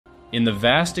In the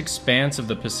vast expanse of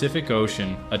the Pacific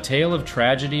Ocean, a tale of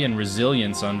tragedy and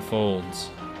resilience unfolds.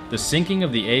 The sinking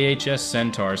of the AHS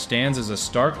Centaur stands as a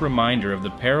stark reminder of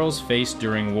the perils faced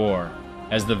during war,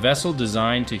 as the vessel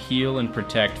designed to heal and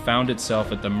protect found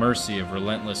itself at the mercy of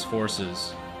relentless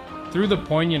forces. Through the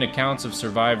poignant accounts of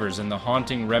survivors and the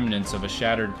haunting remnants of a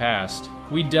shattered past,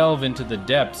 we delve into the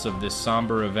depths of this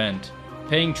somber event,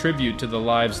 paying tribute to the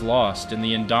lives lost and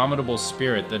the indomitable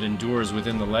spirit that endures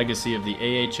within the legacy of the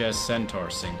AHS Centaur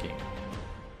sinking.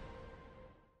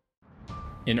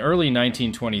 In early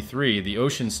 1923, the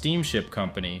Ocean Steamship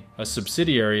Company, a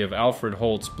subsidiary of Alfred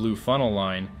Holt's Blue Funnel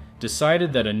Line,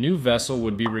 decided that a new vessel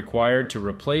would be required to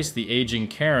replace the aging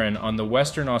Karen on the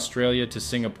Western Australia to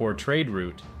Singapore trade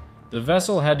route. The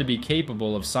vessel had to be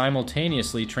capable of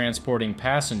simultaneously transporting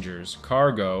passengers,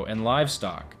 cargo, and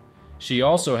livestock. She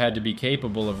also had to be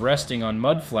capable of resting on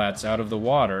mudflats out of the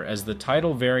water, as the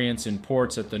tidal variance in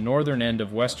ports at the northern end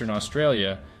of Western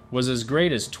Australia was as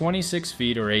great as 26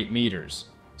 feet or 8 meters.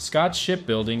 Scott's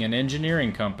Shipbuilding and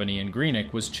Engineering Company in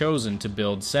Greenock was chosen to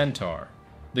build Centaur.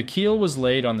 The keel was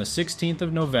laid on the 16th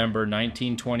of November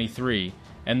 1923,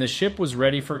 and the ship was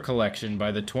ready for collection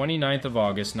by the 29th of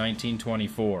August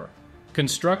 1924.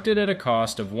 Constructed at a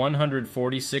cost of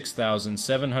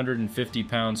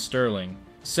 £146,750 sterling,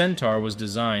 Centaur was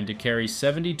designed to carry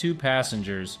 72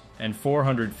 passengers and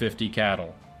 450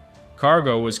 cattle.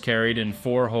 Cargo was carried in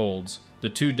 4 holds. The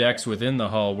 2 decks within the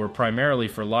hull were primarily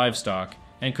for livestock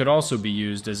and could also be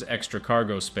used as extra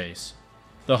cargo space.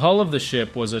 The hull of the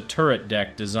ship was a turret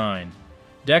deck design.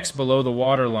 Decks below the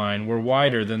waterline were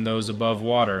wider than those above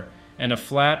water, and a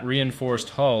flat,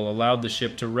 reinforced hull allowed the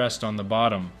ship to rest on the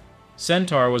bottom.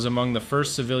 Centaur was among the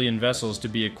first civilian vessels to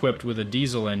be equipped with a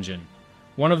diesel engine.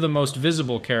 One of the most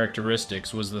visible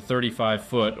characteristics was the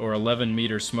 35-foot or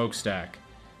 11-meter smokestack.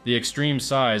 The extreme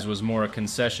size was more a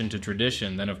concession to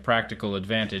tradition than of practical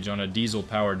advantage on a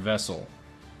diesel-powered vessel.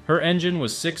 Her engine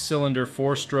was 6-cylinder,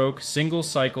 4-stroke,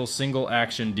 single-cycle,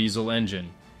 single-action diesel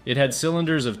engine. It had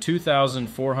cylinders of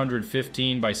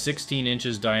 2,415 by 16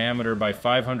 inches diameter by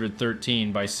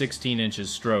 513 by 16 inches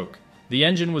stroke. The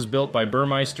engine was built by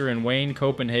Burmeister and Wayne,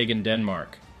 Copenhagen,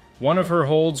 Denmark. One of her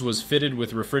holds was fitted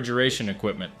with refrigeration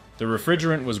equipment. The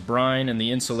refrigerant was brine and the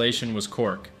insulation was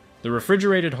cork. The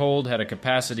refrigerated hold had a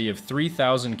capacity of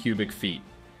 3,000 cubic feet.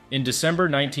 In December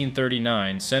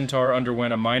 1939, Centaur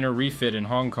underwent a minor refit in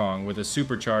Hong Kong with a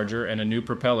supercharger and a new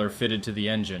propeller fitted to the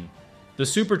engine. The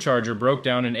supercharger broke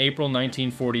down in April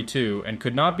 1942 and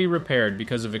could not be repaired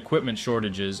because of equipment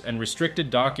shortages and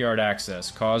restricted dockyard access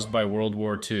caused by World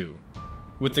War II.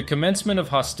 With the commencement of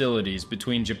hostilities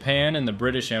between Japan and the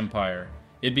British Empire,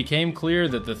 it became clear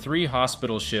that the 3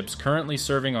 hospital ships currently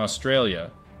serving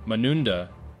Australia, Manunda,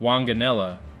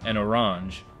 Wanganella, and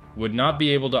Orange, would not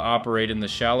be able to operate in the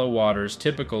shallow waters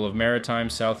typical of maritime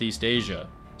Southeast Asia,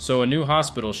 so a new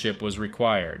hospital ship was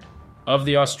required. Of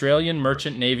the Australian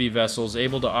Merchant Navy vessels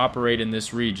able to operate in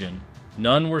this region,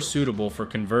 none were suitable for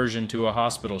conversion to a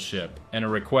hospital ship, and a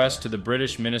request to the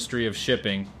British Ministry of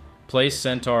Shipping placed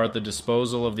Centaur at the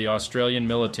disposal of the Australian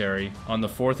military on the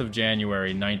 4th of January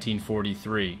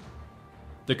 1943.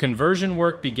 The conversion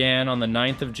work began on the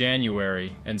 9th of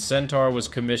January, and Centaur was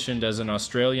commissioned as an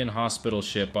Australian hospital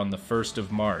ship on the 1st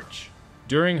of March.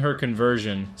 During her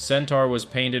conversion, Centaur was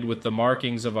painted with the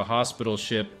markings of a hospital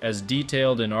ship as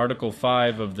detailed in Article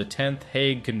 5 of the 10th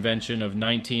Hague Convention of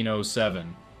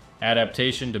 1907,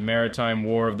 adaptation to maritime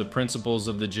war of the principles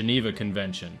of the Geneva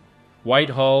Convention.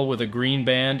 White hull with a green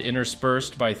band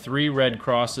interspersed by 3 red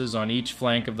crosses on each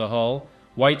flank of the hull,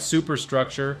 white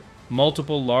superstructure,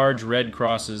 multiple large red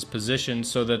crosses positioned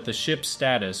so that the ship's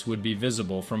status would be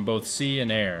visible from both sea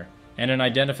and air, and an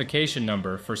identification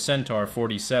number for Centaur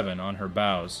 47 on her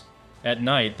bows. At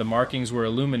night, the markings were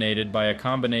illuminated by a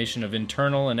combination of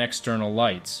internal and external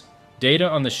lights. Data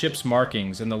on the ship's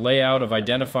markings and the layout of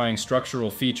identifying structural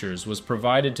features was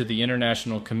provided to the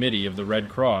International Committee of the Red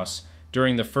Cross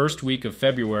during the first week of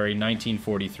February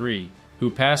 1943,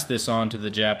 who passed this on to the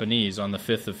Japanese on the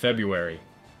 5th of February.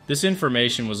 This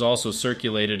information was also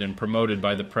circulated and promoted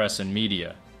by the press and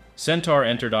media. Centaur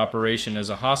entered operation as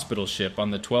a hospital ship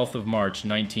on the 12th of March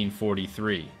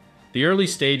 1943. The early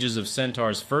stages of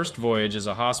Centaur's first voyage as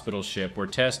a hospital ship were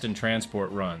test and transport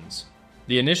runs.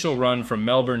 The initial run from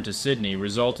Melbourne to Sydney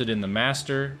resulted in the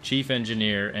master, chief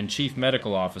engineer, and chief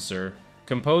medical officer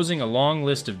composing a long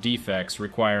list of defects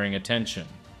requiring attention.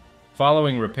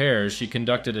 Following repairs, she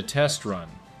conducted a test run,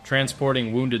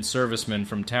 transporting wounded servicemen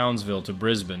from Townsville to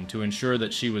Brisbane to ensure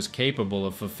that she was capable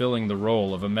of fulfilling the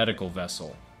role of a medical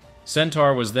vessel.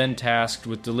 Centaur was then tasked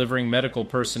with delivering medical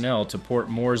personnel to Port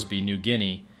Moresby, New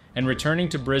Guinea, and returning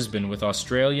to Brisbane with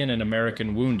Australian and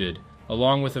American wounded,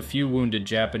 along with a few wounded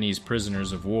Japanese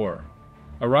prisoners of war.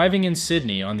 Arriving in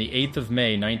Sydney on the 8th of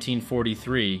May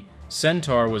 1943,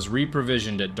 Centaur was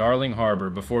reprovisioned at Darling Harbour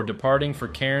before departing for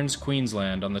Cairns,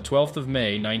 Queensland on the 12th of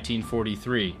May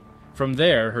 1943. From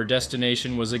there, her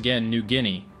destination was again New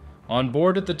Guinea. On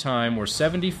board at the time were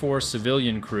 74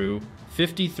 civilian crew,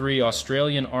 53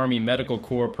 Australian Army Medical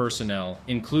Corps personnel,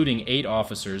 including 8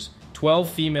 officers, 12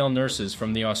 female nurses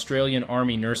from the Australian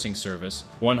Army Nursing Service,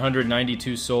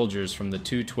 192 soldiers from the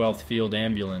 212th Field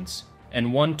Ambulance,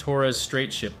 and 1 Torres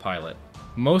Strait ship pilot.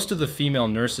 Most of the female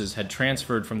nurses had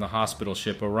transferred from the hospital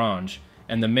ship Orange,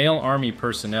 and the male Army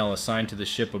personnel assigned to the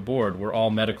ship aboard were all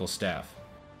medical staff.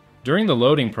 During the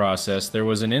loading process, there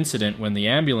was an incident when the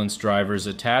ambulance drivers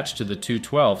attached to the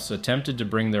 212ths attempted to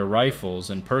bring their rifles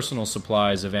and personal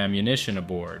supplies of ammunition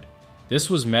aboard. This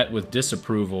was met with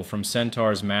disapproval from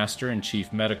Centaur's master and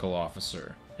chief medical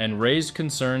officer, and raised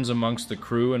concerns amongst the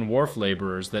crew and wharf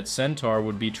laborers that Centaur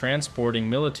would be transporting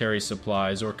military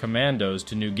supplies or commandos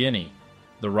to New Guinea.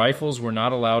 The rifles were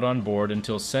not allowed on board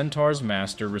until Centaur's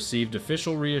master received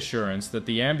official reassurance that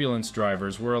the ambulance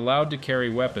drivers were allowed to carry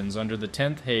weapons under the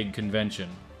 10th Hague Convention,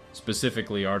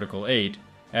 specifically Article 8,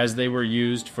 as they were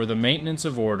used for the maintenance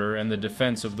of order and the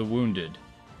defense of the wounded.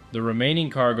 The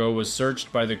remaining cargo was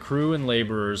searched by the crew and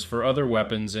laborers for other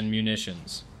weapons and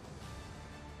munitions.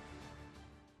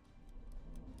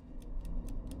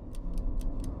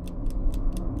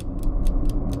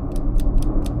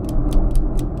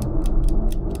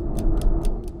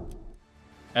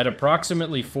 At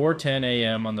approximately 4:10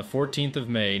 a.m. on the 14th of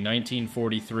May,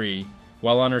 1943,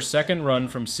 while on her second run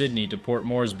from Sydney to Port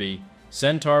Moresby,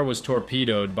 Centaur was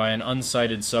torpedoed by an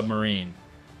unsighted submarine.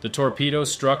 The torpedo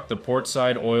struck the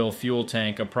portside oil fuel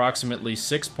tank approximately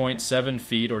 6.7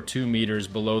 feet or 2 meters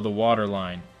below the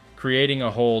waterline, creating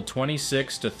a hole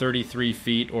 26 to 33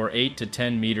 feet or 8 to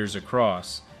 10 meters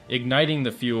across, igniting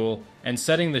the fuel and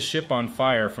setting the ship on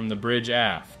fire from the bridge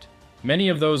aft. Many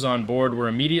of those on board were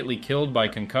immediately killed by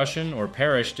concussion or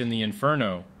perished in the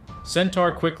inferno.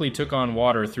 Centaur quickly took on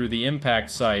water through the impact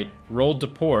site, rolled to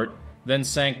port, then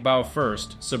sank bow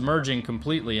first, submerging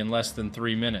completely in less than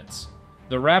 3 minutes.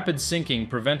 The rapid sinking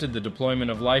prevented the deployment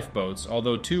of lifeboats,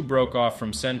 although 2 broke off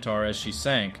from Centaur as she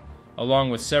sank, along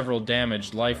with several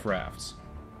damaged life rafts.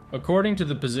 According to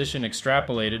the position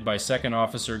extrapolated by Second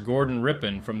Officer Gordon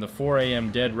Rippon from the 4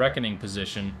 a.m. dead reckoning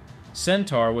position,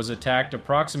 Centaur was attacked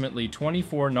approximately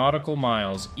 24 nautical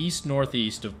miles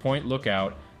east-northeast of Point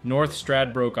Lookout, North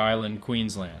Stradbroke Island,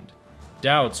 Queensland.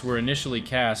 Doubts were initially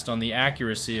cast on the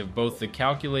accuracy of both the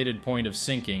calculated point of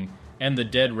sinking and the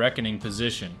dead reckoning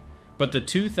position, but the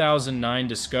 2009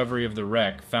 discovery of the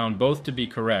wreck found both to be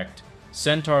correct,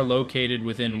 Centaur located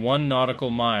within 1 nautical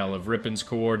mile of Rippon's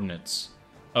coordinates.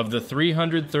 Of the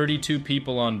 332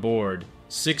 people on board,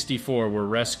 64 were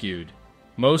rescued.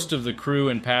 Most of the crew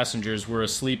and passengers were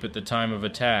asleep at the time of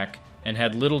attack and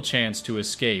had little chance to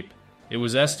escape. It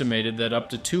was estimated that up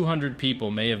to 200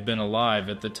 people may have been alive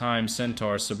at the time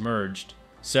Centaur submerged.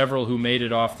 Several who made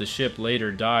it off the ship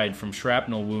later died from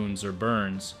shrapnel wounds or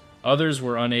burns. Others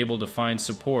were unable to find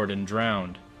support and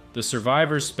drowned. The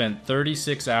survivors spent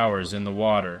 36 hours in the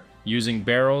water, using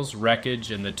barrels,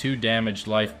 wreckage, and the 2 damaged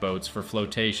lifeboats for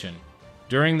flotation.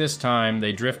 During this time,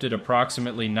 they drifted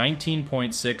approximately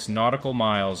 19.6 nautical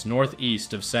miles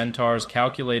northeast of Centaur's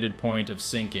calculated point of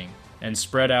sinking and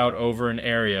spread out over an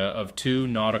area of 2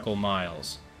 nautical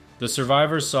miles. The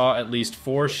survivors saw at least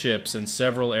 4 ships and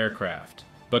several aircraft,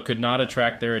 but could not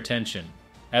attract their attention.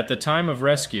 At the time of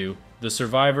rescue, the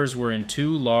survivors were in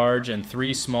 2 large and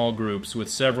 3 small groups with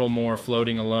several more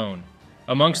floating alone.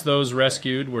 Amongst those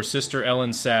rescued were Sister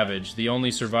Ellen Savage, the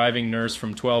only surviving nurse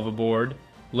from 12 aboard,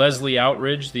 Leslie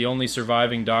Outridge, the only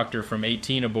surviving doctor from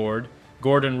 18 aboard,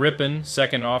 Gordon Rippon,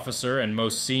 second officer and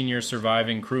most senior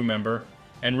surviving crew member,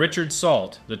 and Richard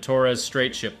Salt, the Torres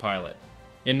Strait ship pilot.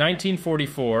 In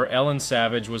 1944, Ellen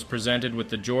Savage was presented with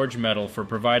the George Medal for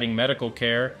providing medical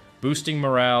care, boosting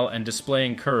morale, and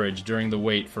displaying courage during the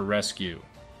wait for rescue.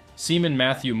 Seaman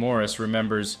Matthew Morris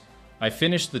remembers, "I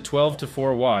finished the 12 to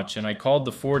 4 watch and I called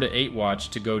the 4 to 8 watch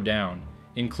to go down,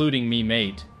 including me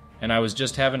mate, and I was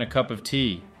just having a cup of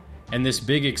tea, and this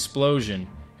big explosion,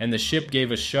 and the ship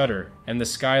gave a shudder, and the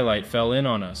skylight fell in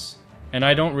on us, and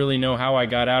I don't really know how I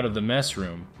got out of the mess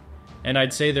room, and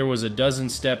I'd say there was a dozen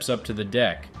steps up to the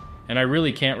deck, and I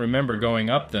really can't remember going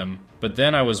up them, but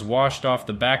then I was washed off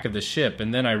the back of the ship,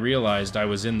 and then I realized I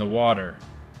was in the water."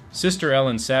 Sister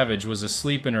Ellen Savage was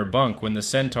asleep in her bunk when the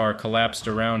Centaur collapsed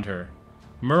around her.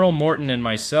 Merle Morton and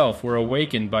myself were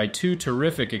awakened by 2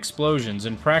 terrific explosions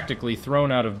and practically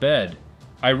thrown out of bed.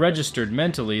 I registered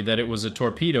mentally that it was a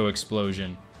torpedo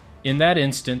explosion. In that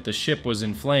instant, the ship was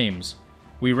in flames.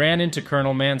 We ran into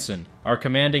Colonel Manson, our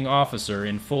commanding officer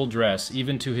in full dress,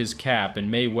 even to his cap and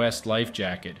Mae West life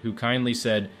jacket, who kindly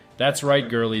said, "That's right,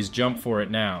 girlies, jump for it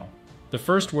now." The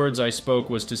first words I spoke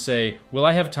was to say, "Will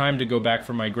I have time to go back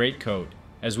for my greatcoat?"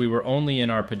 as we were only in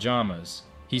our pajamas.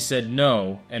 He said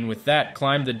no, and with that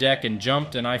climbed the deck and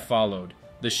jumped, and I followed.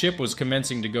 The ship was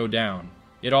commencing to go down.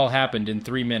 It all happened in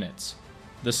 3 minutes.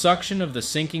 The suction of the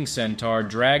sinking Centaur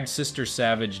dragged Sister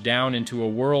Savage down into a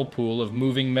whirlpool of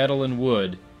moving metal and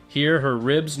wood. Here her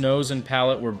ribs, nose, and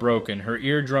palate were broken, her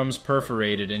eardrums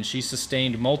perforated, and she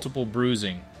sustained multiple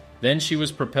bruising. Then she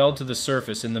was propelled to the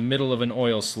surface in the middle of an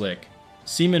oil slick.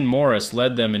 Seaman Morris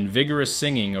led them in vigorous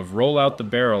singing of "Roll Out the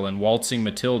Barrel" and "Waltzing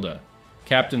Matilda."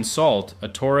 Captain Salt, a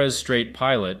Torres Strait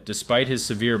pilot, despite his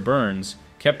severe burns,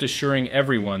 kept assuring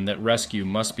everyone that rescue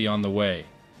must be on the way.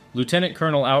 Lieutenant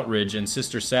Colonel Outridge and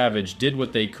Sister Savage did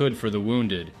what they could for the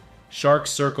wounded. Sharks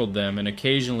circled them and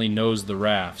occasionally nosed the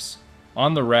rafts.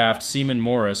 On the raft, Seaman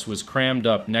Morris was crammed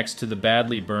up next to the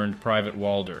badly burned Private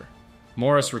Walder.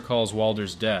 Morris recalls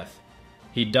Walder's death.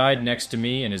 "He died next to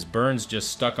me and his burns just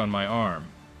stuck on my arm."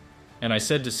 And I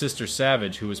said to Sister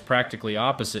Savage, who was practically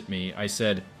opposite me, I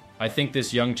said, "I think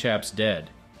this young chap's dead."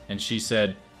 And she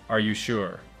said, "Are you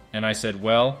sure?" And I said,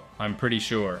 "Well, I'm pretty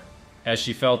sure." As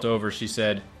she felt over, she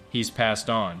said, "He's passed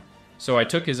on." So I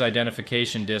took his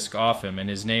identification disc off him, and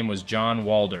his name was John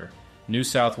Walder, New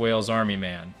South Wales Army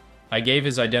man. I gave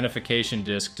his identification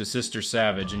disc to Sister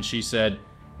Savage, and she said,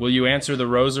 "Will you answer the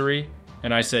rosary?"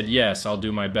 And I said, "Yes, I'll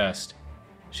do my best."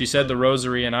 She said the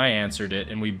rosary, and I answered it,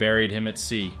 and we buried him at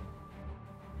sea.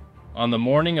 On the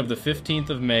morning of the 15th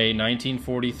of May,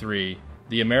 1943,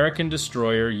 the American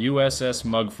destroyer USS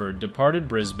Mugford departed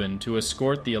Brisbane to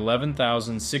escort the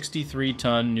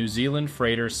 11,063-ton New Zealand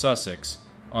freighter Sussex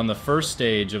on the first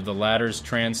stage of the latter's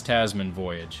trans-Tasman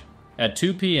voyage. At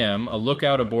 2 p.m., a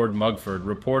lookout aboard Mugford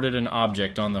reported an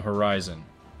object on the horizon.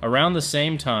 Around the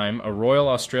same time, a Royal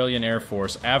Australian Air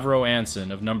Force Avro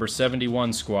Anson of No.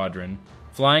 71 Squadron,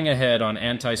 flying ahead on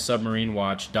anti-submarine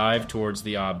watch, dived towards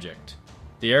the object.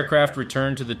 The aircraft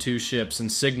returned to the two ships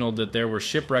and signaled that there were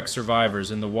shipwreck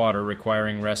survivors in the water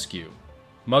requiring rescue.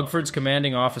 Mugford's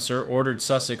commanding officer ordered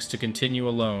Sussex to continue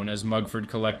alone as Mugford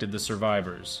collected the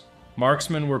survivors.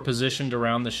 Marksmen were positioned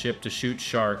around the ship to shoot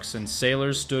sharks, and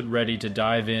sailors stood ready to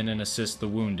dive in and assist the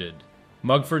wounded.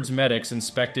 Mugford's medics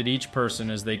inspected each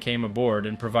person as they came aboard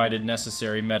and provided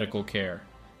necessary medical care.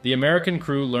 The American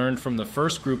crew learned from the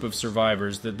first group of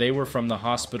survivors that they were from the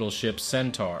hospital ship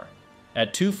Centaur.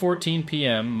 At 2:14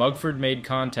 p.m., Mugford made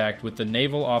contact with the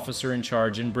naval officer in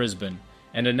charge in Brisbane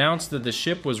and announced that the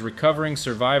ship was recovering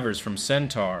survivors from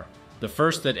Centaur, the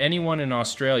first that anyone in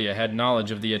Australia had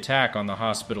knowledge of the attack on the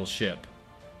hospital ship.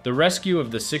 The rescue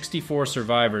of the 64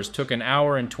 survivors took an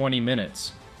hour and 20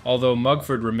 minutes, although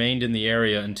Mugford remained in the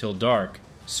area until dark,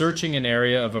 searching an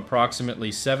area of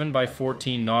approximately 7 by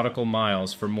 14 nautical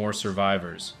miles for more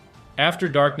survivors. After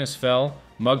darkness fell,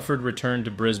 Mugford returned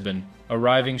to Brisbane,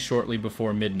 arriving shortly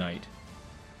before midnight.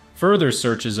 Further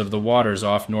searches of the waters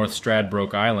off North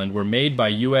Stradbroke Island were made by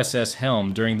USS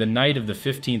Helm during the night of the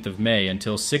 15th of May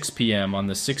until 6 p.m. on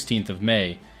the 16th of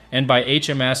May, and by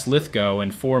HMS Lithgow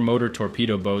and 4 motor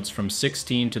torpedo boats from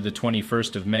 16 to the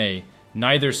 21st of May,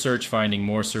 neither search finding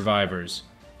more survivors.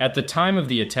 At the time of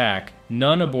the attack,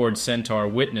 none aboard Centaur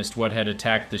witnessed what had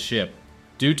attacked the ship.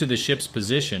 Due to the ship's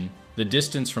position, the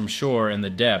distance from shore, and the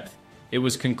depth, it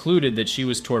was concluded that she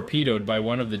was torpedoed by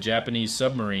one of the Japanese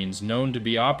submarines known to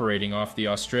be operating off the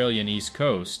Australian east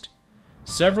coast.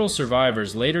 Several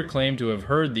survivors later claimed to have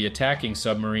heard the attacking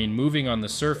submarine moving on the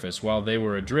surface while they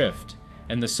were adrift,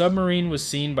 and the submarine was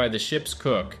seen by the ship's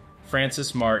cook,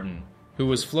 Francis Martin, who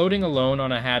was floating alone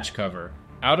on a hatch cover,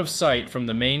 out of sight from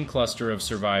the main cluster of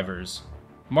survivors.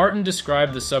 Martin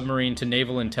described the submarine to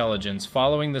naval intelligence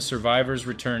following the survivors'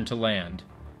 return to land.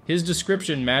 His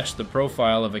description matched the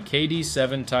profile of a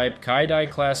KD-7 type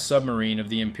Kaidai-class submarine of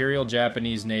the Imperial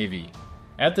Japanese Navy.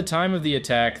 At the time of the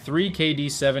attack, 3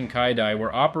 KD-7 Kaidai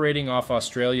were operating off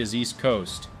Australia's east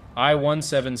coast,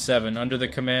 I-177 under the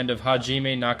command of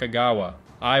Hajime Nakagawa,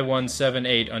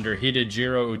 I-178 under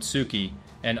Hidejiro Utsuki,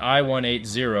 and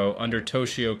I-180 under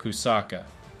Toshio Kusaka.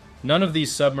 None of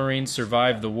these submarines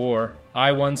survived the war.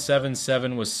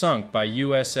 I-177 was sunk by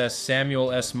USS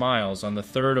Samuel S. Miles on the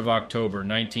 3rd of October,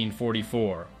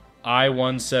 1944.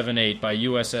 I-178 by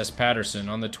USS Patterson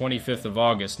on the 25th of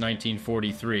August,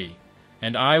 1943.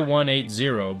 And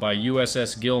I-180 by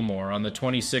USS Gilmore on the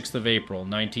 26th of April,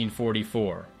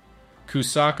 1944.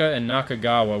 Kusaka and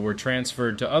Nakagawa were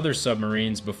transferred to other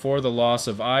submarines before the loss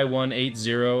of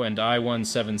I-180 and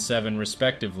I-177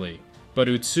 respectively, but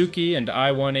Utsuki and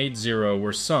I-180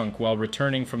 were sunk while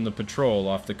returning from the patrol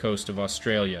off the coast of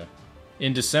Australia.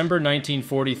 In December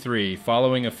 1943,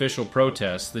 following official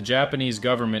protests, the Japanese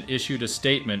government issued a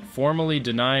statement formally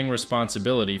denying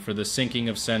responsibility for the sinking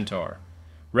of Centaur.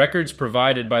 Records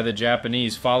provided by the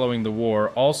Japanese following the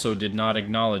war also did not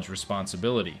acknowledge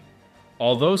responsibility.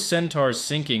 Although Centaur's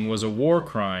sinking was a war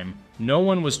crime, no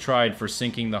one was tried for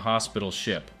sinking the hospital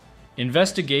ship.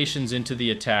 Investigations into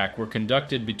the attack were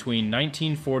conducted between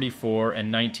 1944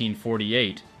 and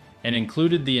 1948 and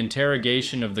included the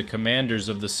interrogation of the commanders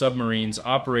of the submarines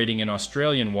operating in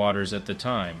Australian waters at the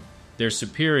time, their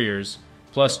superiors,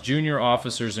 plus junior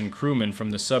officers and crewmen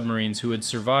from the submarines who had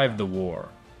survived the war.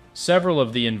 Several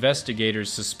of the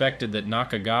investigators suspected that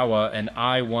Nakagawa and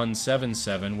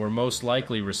I-177 were most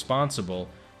likely responsible,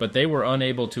 but they were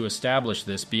unable to establish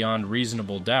this beyond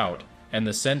reasonable doubt, and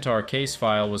the Centaur case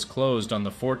file was closed on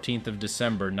the 14th of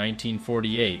December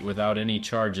 1948 without any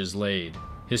charges laid.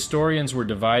 Historians were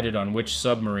divided on which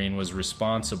submarine was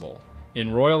responsible.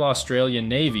 In Royal Australian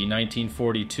Navy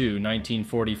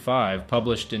 1942-1945,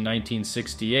 published in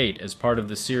 1968 as part of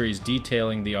the series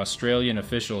detailing the Australian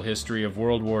official history of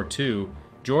World War II,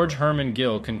 George Herman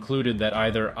Gill concluded that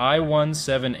either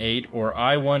I-178 or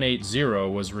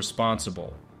I-180 was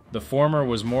responsible. The former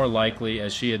was more likely,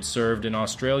 as she had served in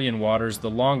Australian waters the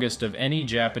longest of any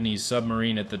Japanese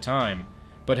submarine at the time,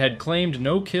 but had claimed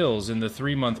no kills in the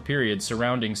 3-month period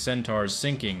surrounding Centaur's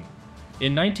sinking.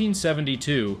 In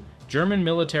 1972, German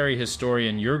military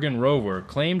historian Jürgen Rower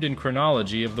claimed in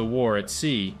Chronology of the War at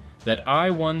Sea that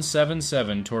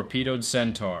I-177 torpedoed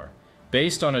Centaur,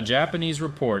 based on a Japanese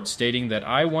report stating that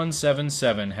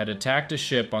I-177 had attacked a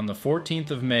ship on the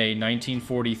 14th of May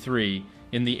 1943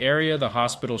 in the area the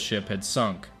hospital ship had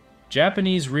sunk.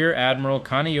 Japanese Rear Admiral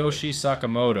Kaneyoshi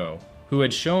Sakamoto, who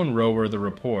had shown Rower the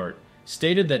report,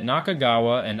 stated that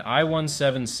Nakagawa and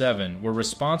I-177 were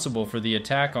responsible for the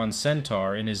attack on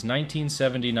Centaur in his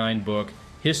 1979 book,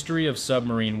 History of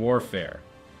Submarine Warfare.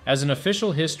 As an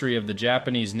official history of the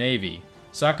Japanese Navy,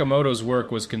 Sakamoto's work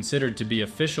was considered to be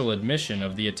official admission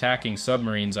of the attacking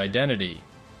submarine's identity.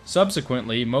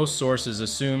 Subsequently, most sources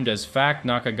assumed as fact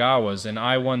Nakagawa's and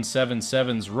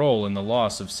I-177's role in the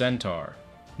loss of Centaur.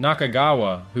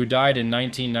 Nakagawa, who died in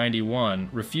 1991,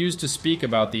 refused to speak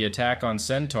about the attack on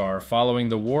Centaur following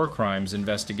the war crimes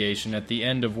investigation at the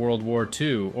end of World War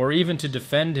II, or even to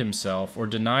defend himself or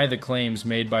deny the claims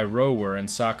made by Rower and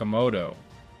Sakamoto.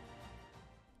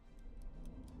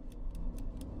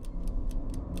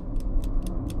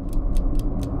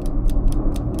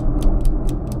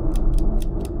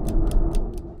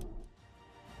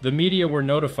 The media were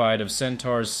notified of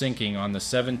Centaur's sinking on the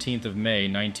 17th of May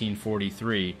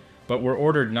 1943, but were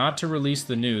ordered not to release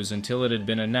the news until it had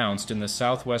been announced in the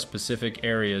Southwest Pacific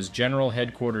Area's General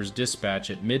Headquarters Dispatch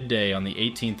at midday on the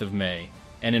 18th of May,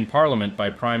 and in Parliament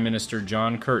by Prime Minister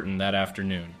John Curtin that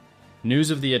afternoon. News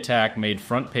of the attack made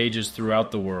front pages throughout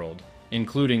the world,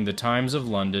 including the Times of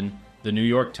London, the New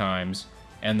York Times,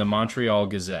 and the Montreal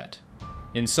Gazette.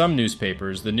 In some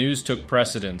newspapers, the news took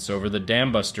precedence over the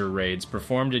dambuster raids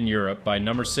performed in Europe by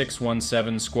No.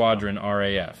 617 Squadron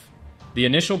RAF. The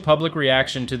initial public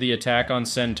reaction to the attack on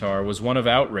Centaur was one of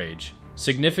outrage,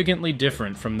 significantly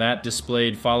different from that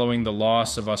displayed following the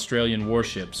loss of Australian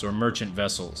warships or merchant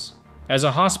vessels. As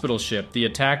a hospital ship, the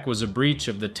attack was a breach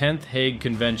of the 10th Hague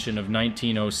Convention of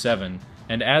 1907,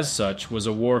 and as such was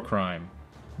a war crime.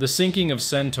 The sinking of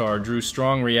Centaur drew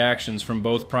strong reactions from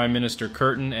both Prime Minister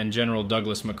Curtin and General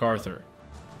Douglas MacArthur.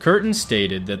 Curtin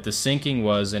stated that the sinking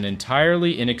was an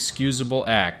entirely inexcusable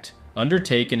act,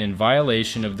 undertaken in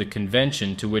violation of the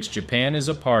convention to which Japan is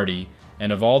a party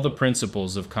and of all the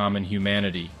principles of common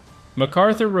humanity.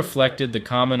 MacArthur reflected the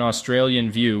common Australian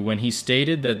view when he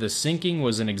stated that the sinking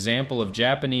was an example of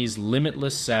Japanese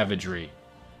limitless savagery.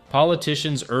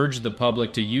 Politicians urged the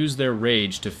public to use their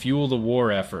rage to fuel the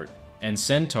war effort, and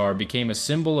Centaur became a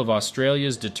symbol of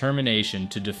Australia's determination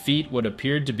to defeat what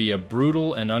appeared to be a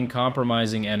brutal and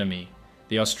uncompromising enemy.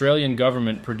 The Australian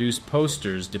government produced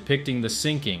posters depicting the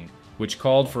sinking, which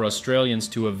called for Australians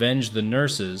to avenge the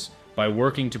nurses by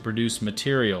working to produce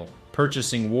material,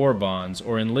 purchasing war bonds,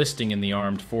 or enlisting in the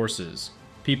armed forces.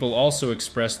 People also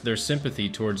expressed their sympathy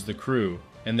towards the crew,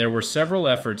 and there were several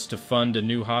efforts to fund a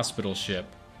new hospital ship.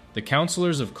 The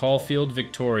councillors of Caulfield,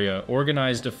 Victoria,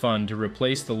 organized a fund to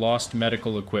replace the lost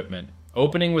medical equipment,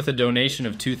 opening with a donation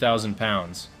of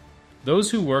 £2,000.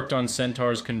 Those who worked on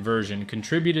Centaur's conversion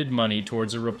contributed money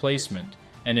towards a replacement,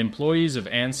 and employees of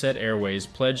Ansett Airways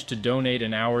pledged to donate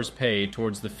an hour's pay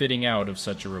towards the fitting out of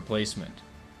such a replacement.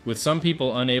 With some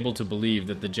people unable to believe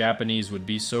that the Japanese would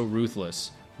be so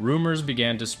ruthless, rumors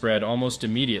began to spread almost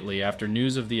immediately after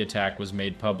news of the attack was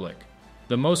made public.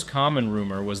 The most common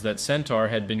rumor was that Centaur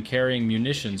had been carrying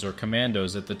munitions or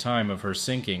commandos at the time of her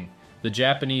sinking, the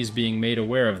Japanese being made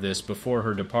aware of this before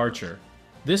her departure.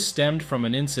 This stemmed from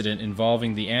an incident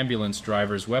involving the ambulance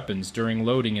driver's weapons during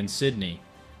loading in Sydney.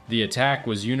 The attack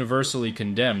was universally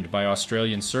condemned by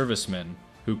Australian servicemen,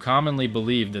 who commonly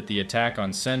believed that the attack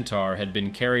on Centaur had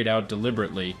been carried out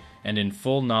deliberately and in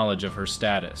full knowledge of her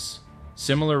status.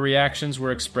 Similar reactions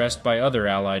were expressed by other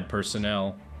Allied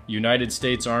personnel. United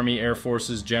States Army Air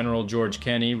Force's General George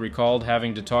Kenney recalled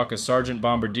having to talk a sergeant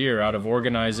bombardier out of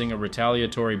organizing a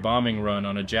retaliatory bombing run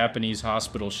on a Japanese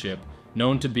hospital ship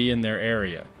known to be in their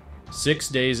area. 6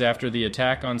 days after the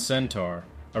attack on Centaur,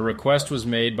 a request was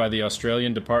made by the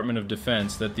Australian Department of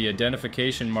Defence that the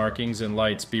identification markings and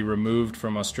lights be removed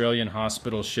from Australian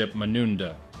hospital ship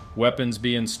Manunda, weapons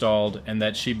be installed, and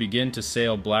that she begin to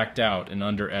sail blacked out and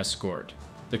under escort.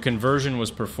 The conversion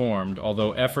was performed,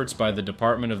 although efforts by the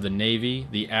Department of the Navy,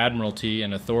 the Admiralty,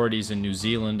 and authorities in New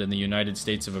Zealand and the United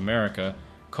States of America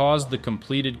caused the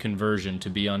completed conversion to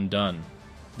be undone.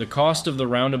 The cost of the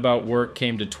roundabout work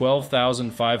came to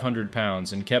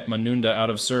 £12,500 and kept Manunda out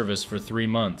of service for 3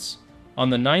 months. On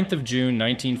the 9th of June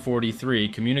 1943,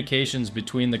 communications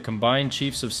between the combined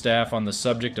chiefs of staff on the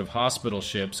subject of hospital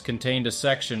ships contained a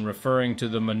section referring to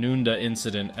the Manunda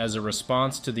incident as a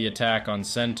response to the attack on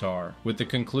Centaur, with the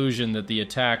conclusion that the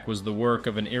attack was the work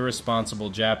of an irresponsible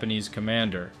Japanese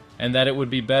commander, and that it would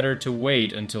be better to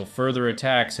wait until further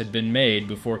attacks had been made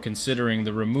before considering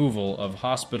the removal of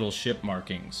hospital ship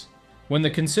markings. When the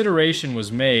consideration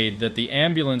was made that the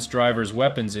ambulance driver's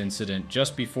weapons incident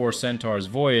just before Centaur's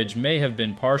voyage may have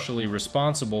been partially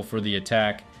responsible for the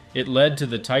attack, it led to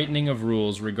the tightening of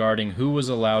rules regarding who was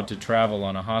allowed to travel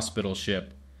on a hospital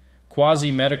ship.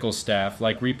 Quasi-medical staff,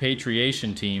 like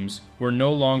repatriation teams, were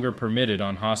no longer permitted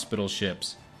on hospital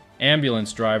ships.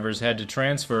 Ambulance drivers had to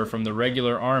transfer from the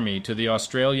regular Army to the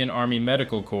Australian Army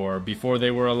Medical Corps before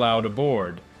they were allowed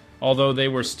aboard, although they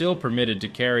were still permitted to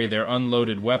carry their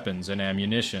unloaded weapons and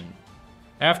ammunition.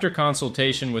 After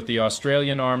consultation with the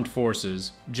Australian Armed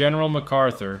Forces, General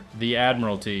MacArthur, the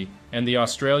Admiralty, and the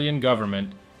Australian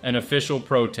government, an official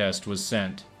protest was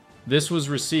sent. This was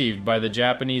received by the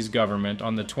Japanese government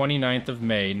on the 29th of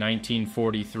May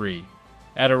 1943.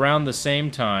 At around the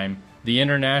same time, the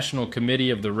International Committee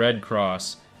of the Red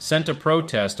Cross sent a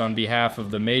protest on behalf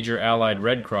of the major Allied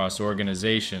Red Cross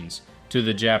organizations to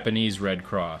the Japanese Red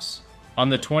Cross. On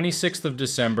the 26th of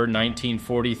December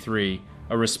 1943,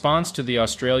 a response to the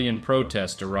Australian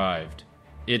protest arrived.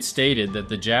 It stated that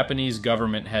the Japanese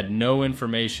government had no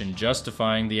information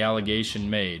justifying the allegation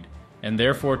made, and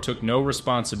therefore took no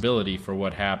responsibility for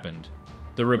what happened.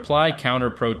 The reply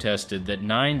counter-protested that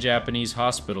 9 Japanese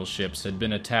hospital ships had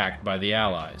been attacked by the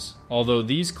Allies, although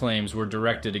these claims were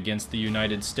directed against the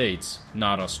United States,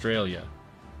 not Australia.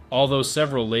 Although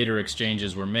several later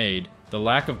exchanges were made, the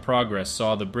lack of progress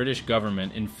saw the British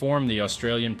government inform the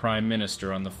Australian Prime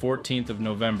Minister on the 14th of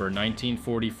November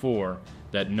 1944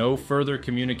 that no further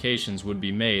communications would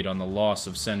be made on the loss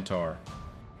of Centaur.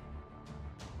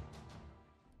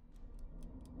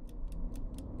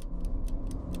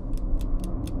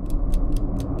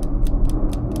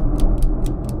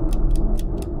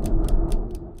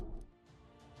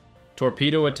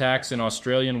 Torpedo attacks in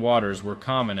Australian waters were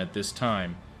common at this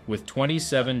time, with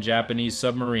 27 Japanese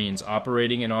submarines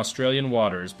operating in Australian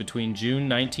waters between June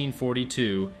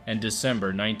 1942 and December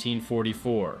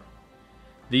 1944.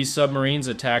 These submarines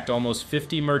attacked almost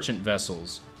 50 merchant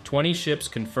vessels, 20 ships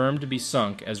confirmed to be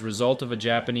sunk as a result of a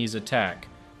Japanese attack,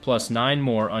 plus 9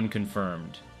 more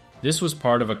unconfirmed. This was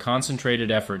part of a concentrated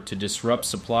effort to disrupt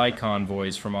supply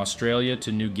convoys from Australia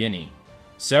to New Guinea.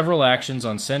 Several actions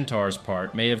on Centaur's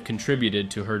part may have contributed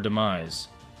to her demise.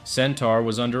 Centaur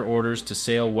was under orders to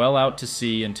sail well out to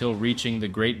sea until reaching the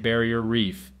Great Barrier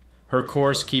Reef, her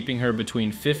course keeping her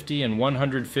between 50 and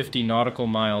 150 nautical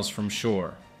miles from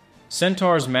shore.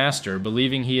 Centaur's master,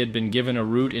 believing he had been given a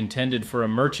route intended for a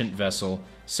merchant vessel,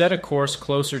 set a course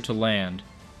closer to land,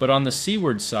 but on the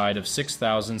seaward side of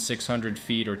 6,600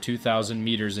 feet or 2,000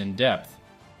 meters in depth.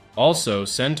 Also,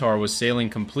 Centaur was sailing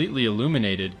completely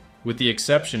illuminated, with the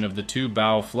exception of the 2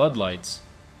 bow floodlights,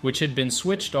 which had been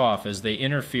switched off as they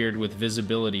interfered with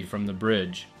visibility from the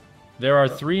bridge. There are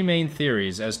 3 main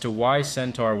theories as to why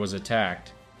Centaur was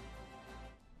attacked.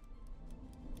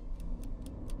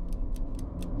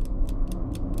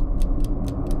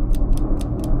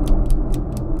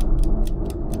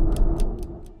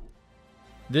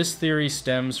 This theory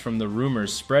stems from the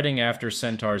rumors spreading after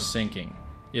Centaur's sinking.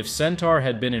 If Centaur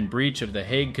had been in breach of the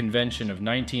Hague Convention of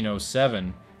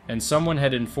 1907, and someone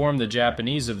had informed the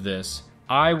Japanese of this,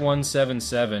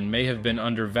 I-177 may have been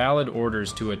under valid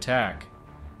orders to attack.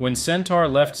 When Centaur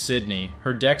left Sydney,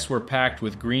 her decks were packed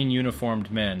with green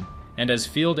uniformed men, and as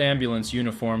field ambulance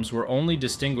uniforms were only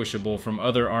distinguishable from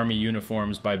other Army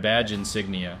uniforms by badge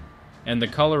insignia, and the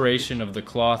coloration of the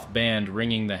cloth band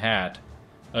ringing the hat,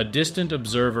 a distant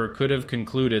observer could have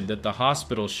concluded that the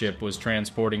hospital ship was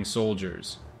transporting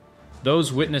soldiers.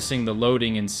 Those witnessing the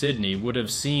loading in Sydney would have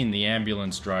seen the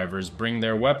ambulance drivers bring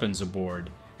their weapons aboard,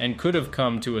 and could have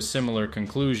come to a similar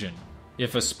conclusion.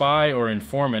 If a spy or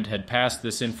informant had passed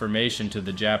this information to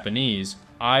the Japanese,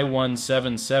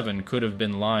 I-177 could have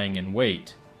been lying in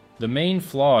wait. The main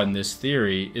flaw in this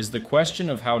theory is the question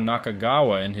of how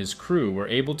Nakagawa and his crew were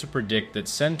able to predict that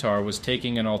Centaur was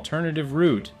taking an alternative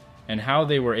route, and how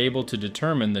they were able to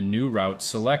determine the new route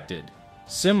selected.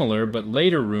 Similar but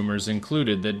later rumors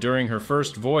included that during her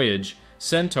first voyage,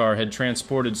 Centaur had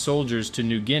transported soldiers to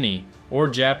New Guinea or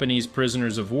Japanese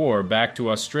prisoners of war back to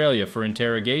Australia for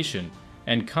interrogation,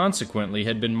 and consequently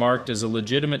had been marked as a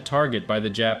legitimate target by the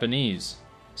Japanese.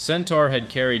 Centaur had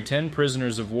carried 10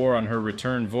 prisoners of war on her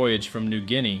return voyage from New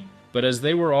Guinea, but as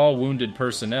they were all wounded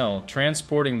personnel,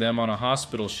 transporting them on a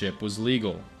hospital ship was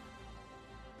legal.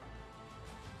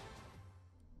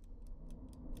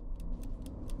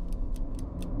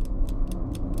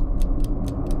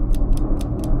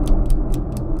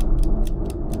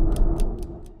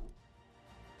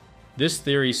 This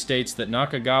theory states that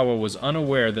Nakagawa was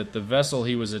unaware that the vessel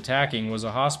he was attacking was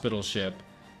a hospital ship,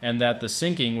 and that the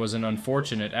sinking was an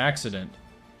unfortunate accident.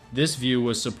 This view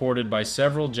was supported by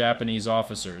several Japanese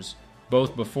officers,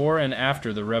 both before and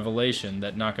after the revelation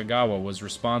that Nakagawa was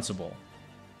responsible.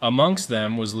 Amongst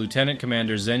them was Lieutenant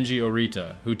Commander Zenji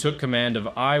Orita, who took command of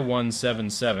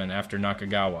I-177 after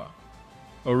Nakagawa.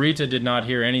 Orita did not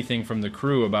hear anything from the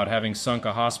crew about having sunk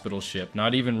a hospital ship,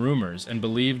 not even rumors, and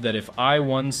believed that if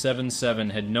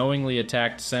I-177 had knowingly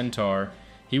attacked Centaur,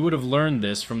 he would have learned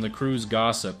this from the crew's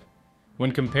gossip.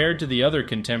 When compared to the other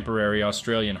contemporary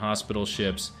Australian hospital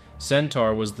ships,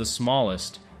 Centaur was the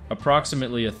smallest,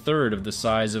 approximately a third of the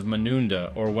size of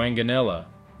Manunda or Wanganella.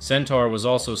 Centaur was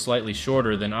also slightly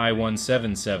shorter than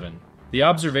I-177. The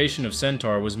observation of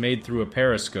Centaur was made through a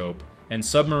periscope, and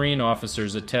submarine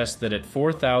officers attest that at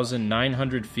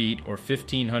 4,900 feet or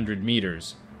 1,500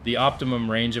 meters, the optimum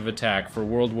range of attack for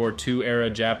World War II-era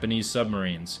Japanese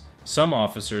submarines, some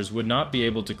officers would not be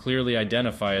able to clearly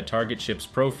identify a target ship's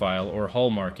profile or hull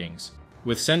markings.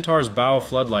 With Centaur's bow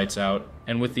floodlights out,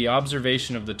 and with the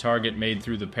observation of the target made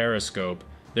through the periscope,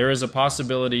 there is a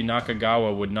possibility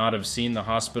Nakagawa would not have seen the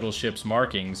hospital ship's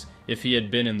markings if he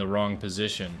had been in the wrong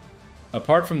position.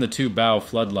 Apart from the two bow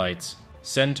floodlights,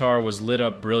 Centaur was lit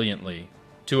up brilliantly.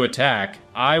 To attack,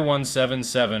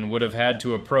 I-177 would have had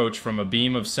to approach from a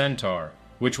beam of Centaur,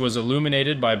 which was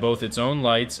illuminated by both its own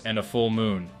lights and a full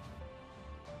moon.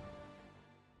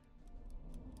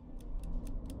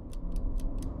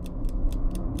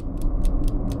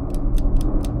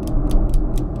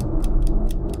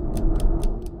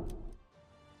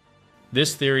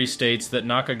 This theory states that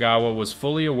Nakagawa was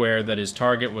fully aware that his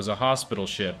target was a hospital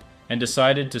ship and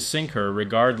decided to sink her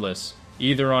regardless,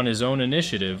 either on his own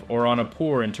initiative or on a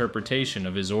poor interpretation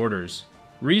of his orders.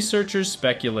 Researchers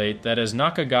speculate that as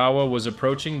Nakagawa was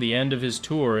approaching the end of his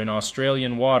tour in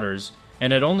Australian waters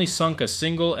and had only sunk a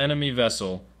single enemy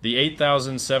vessel, the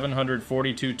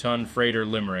 8,742-ton freighter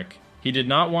Limerick, he did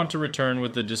not want to return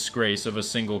with the disgrace of a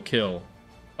single kill.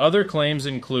 Other claims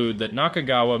include that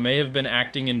Nakagawa may have been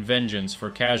acting in vengeance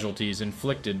for casualties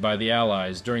inflicted by the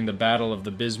Allies during the Battle of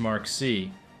the Bismarck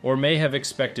Sea, or may have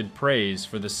expected praise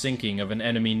for the sinking of an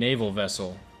enemy naval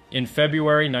vessel. In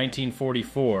February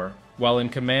 1944, while in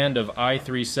command of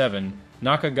I-37,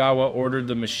 Nakagawa ordered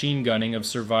the machine gunning of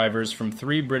survivors from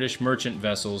 3 British merchant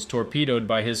vessels torpedoed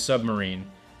by his submarine: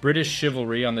 British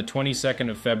Chivalry on the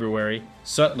 22nd of February,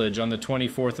 Sutlej on the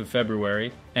 24th of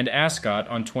February, and Ascot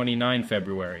on 29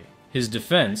 February. His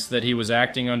defense, that he was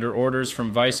acting under orders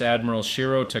from Vice Admiral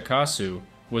Shiro Takasu,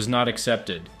 was not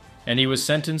accepted, and he was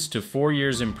sentenced to 4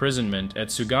 years imprisonment at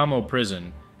Sugamo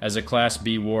Prison as a Class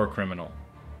B war criminal.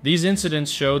 These incidents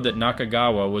showed that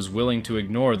Nakagawa was willing to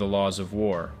ignore the laws of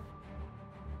war.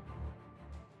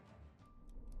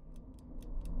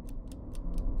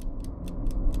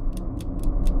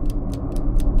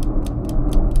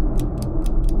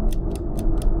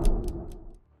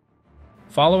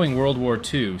 Following World War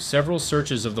II, several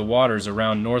searches of the waters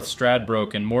around North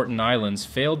Stradbroke and Morton Islands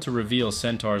failed to reveal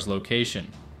Centaur's location.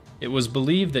 It was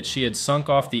believed that she had sunk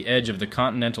off the edge of the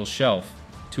continental shelf,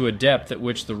 to a depth at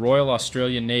which the Royal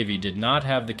Australian Navy did not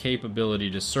have the capability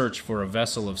to search for a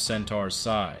vessel of Centaur's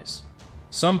size.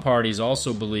 Some parties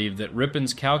also believed that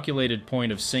Ripon's calculated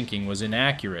point of sinking was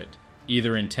inaccurate,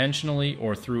 either intentionally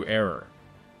or through error.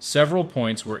 Several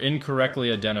points were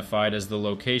incorrectly identified as the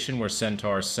location where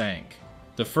Centaur sank.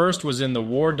 The first was in the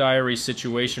War Diary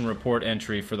Situation Report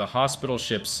entry for the hospital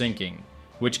ship's sinking,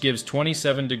 which gives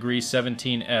 27 degrees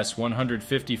 17 S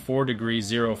 154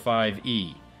 degrees 05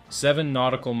 E, 7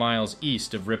 nautical miles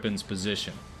east of Ripon's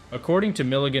position. According to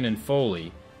Milligan and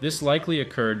Foley, this likely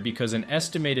occurred because an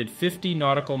estimated 50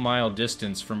 nautical mile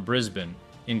distance from Brisbane,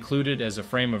 included as a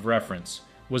frame of reference,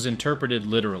 was interpreted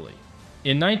literally.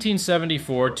 In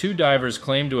 1974, two divers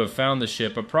claimed to have found the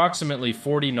ship approximately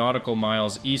 40 nautical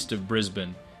miles east of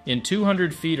Brisbane, in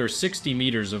 200 feet or 60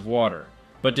 meters of water,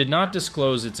 but did not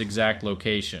disclose its exact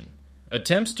location.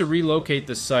 Attempts to relocate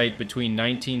the site between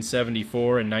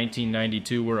 1974 and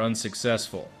 1992 were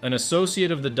unsuccessful, an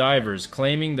associate of the divers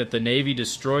claiming that the Navy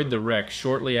destroyed the wreck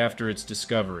shortly after its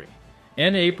discovery.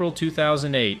 In April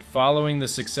 2008, following the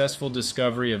successful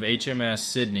discovery of HMS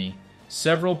Sydney,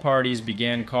 several parties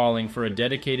began calling for a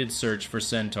dedicated search for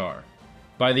Centaur.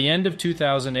 By the end of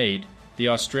 2008, the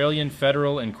Australian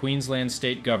federal and Queensland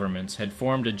state governments had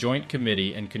formed a joint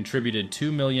committee and contributed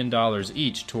 $2 million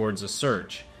each towards a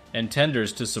search, and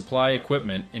tenders to supply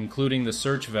equipment including the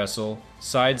search vessel,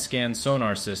 side-scan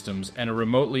sonar systems, and a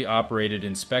remotely operated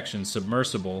inspection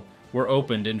submersible were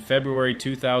opened in February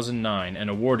 2009 and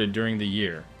awarded during the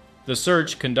year. The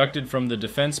search, conducted from the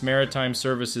Defense Maritime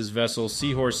Services vessel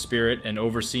Seahorse Spirit and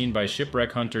overseen by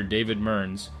shipwreck hunter David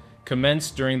Mearns,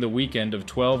 commenced during the weekend of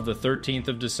 12 to 13th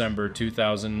of December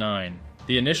 2009.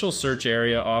 The initial search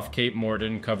area off Cape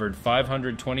Morton covered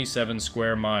 527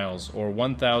 square miles, or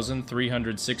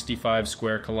 1,365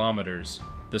 square kilometers,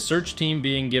 the search team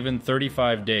being given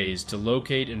 35 days to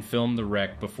locate and film the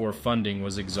wreck before funding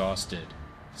was exhausted.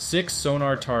 6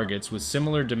 sonar targets with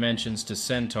similar dimensions to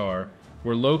Centaur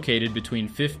were located between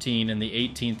 15 and the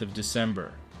 18th of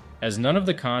December. As none of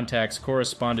the contacts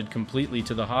corresponded completely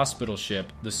to the hospital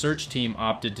ship, the search team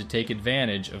opted to take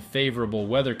advantage of favorable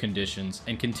weather conditions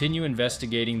and continue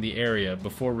investigating the area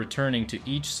before returning to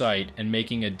each site and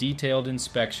making a detailed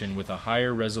inspection with a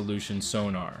higher resolution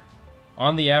sonar.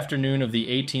 On the afternoon of the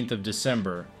 18th of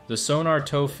December, the sonar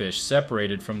towfish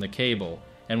separated from the cable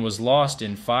and was lost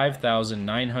in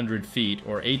 5,900 feet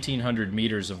or 1,800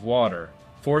 meters of water,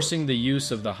 forcing the use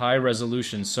of the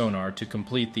high-resolution sonar to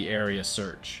complete the area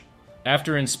search.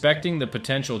 After inspecting the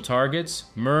potential targets,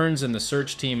 Mearns and the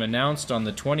search team announced on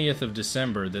the 20th of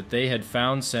December that they had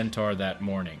found Centaur that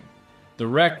morning. The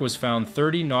wreck was found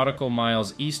 30 nautical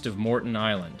miles east of Morton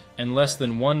Island and less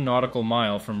than 1 nautical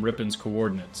mile from Ripon's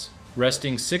coordinates,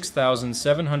 resting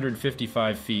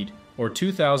 6,755 feet or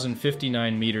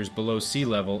 2,059 meters below sea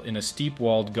level in a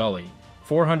steep-walled gully,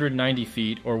 490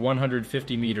 feet or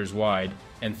 150 meters wide,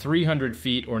 and 300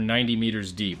 feet or 90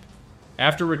 meters deep.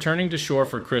 After returning to shore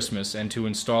for Christmas and to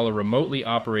install a remotely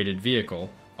operated vehicle,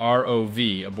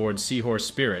 ROV, aboard Seahorse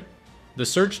Spirit, the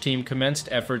search team commenced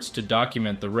efforts to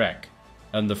document the wreck,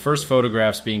 and the first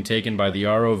photographs being taken by the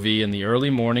ROV in the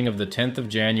early morning of the 10th of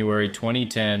January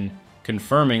 2010,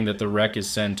 confirming that the wreck is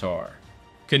Centaur.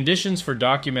 Conditions for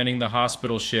documenting the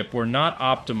hospital ship were not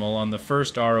optimal on the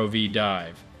first ROV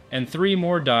dive, and 3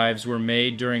 more dives were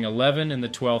made during 11 and the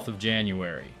 12th of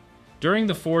January. During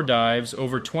the 4 dives,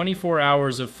 over 24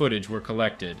 hours of footage were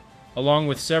collected, along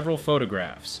with several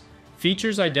photographs.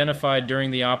 Features identified during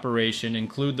the operation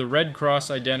include the Red Cross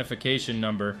identification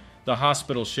number, the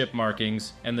hospital ship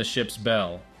markings, and the ship's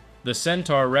bell. The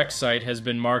Centaur wreck site has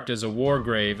been marked as a war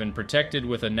grave and protected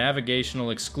with a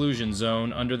navigational exclusion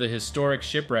zone under the Historic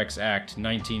Shipwrecks Act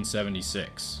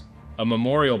 1976. A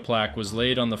memorial plaque was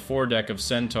laid on the foredeck of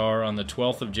Centaur on the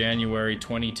 12th of January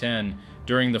 2010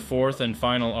 during the 4th and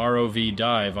final ROV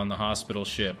dive on the hospital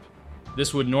ship.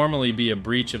 This would normally be a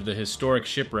breach of the Historic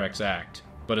Shipwrecks Act,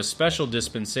 but a special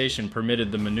dispensation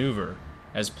permitted the maneuver,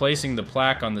 as placing the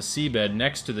plaque on the seabed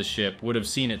next to the ship would have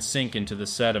seen it sink into the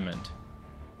sediment.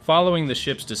 Following the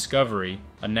ship's discovery,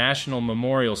 a national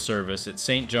memorial service at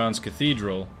St. John's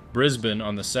Cathedral, Brisbane,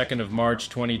 on the 2nd of March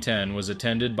 2010 was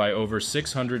attended by over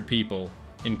 600 people,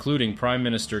 including Prime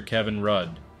Minister Kevin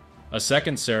Rudd. A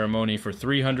second ceremony for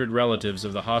 300 relatives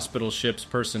of the hospital ship's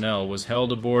personnel was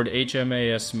held aboard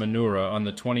HMAS Manura on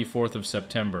the 24th of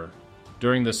September.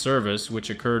 During the service, which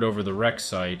occurred over the wreck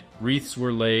site, wreaths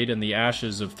were laid and the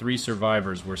ashes of 3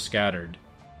 survivors were scattered.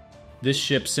 This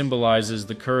ship symbolizes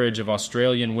the courage of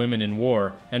Australian women in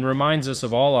war and reminds us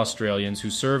of all Australians who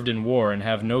served in war and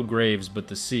have no graves but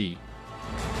the sea.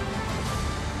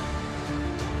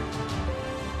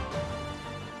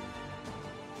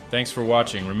 Thanks for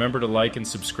watching. Remember to like and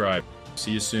subscribe.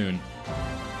 See you soon.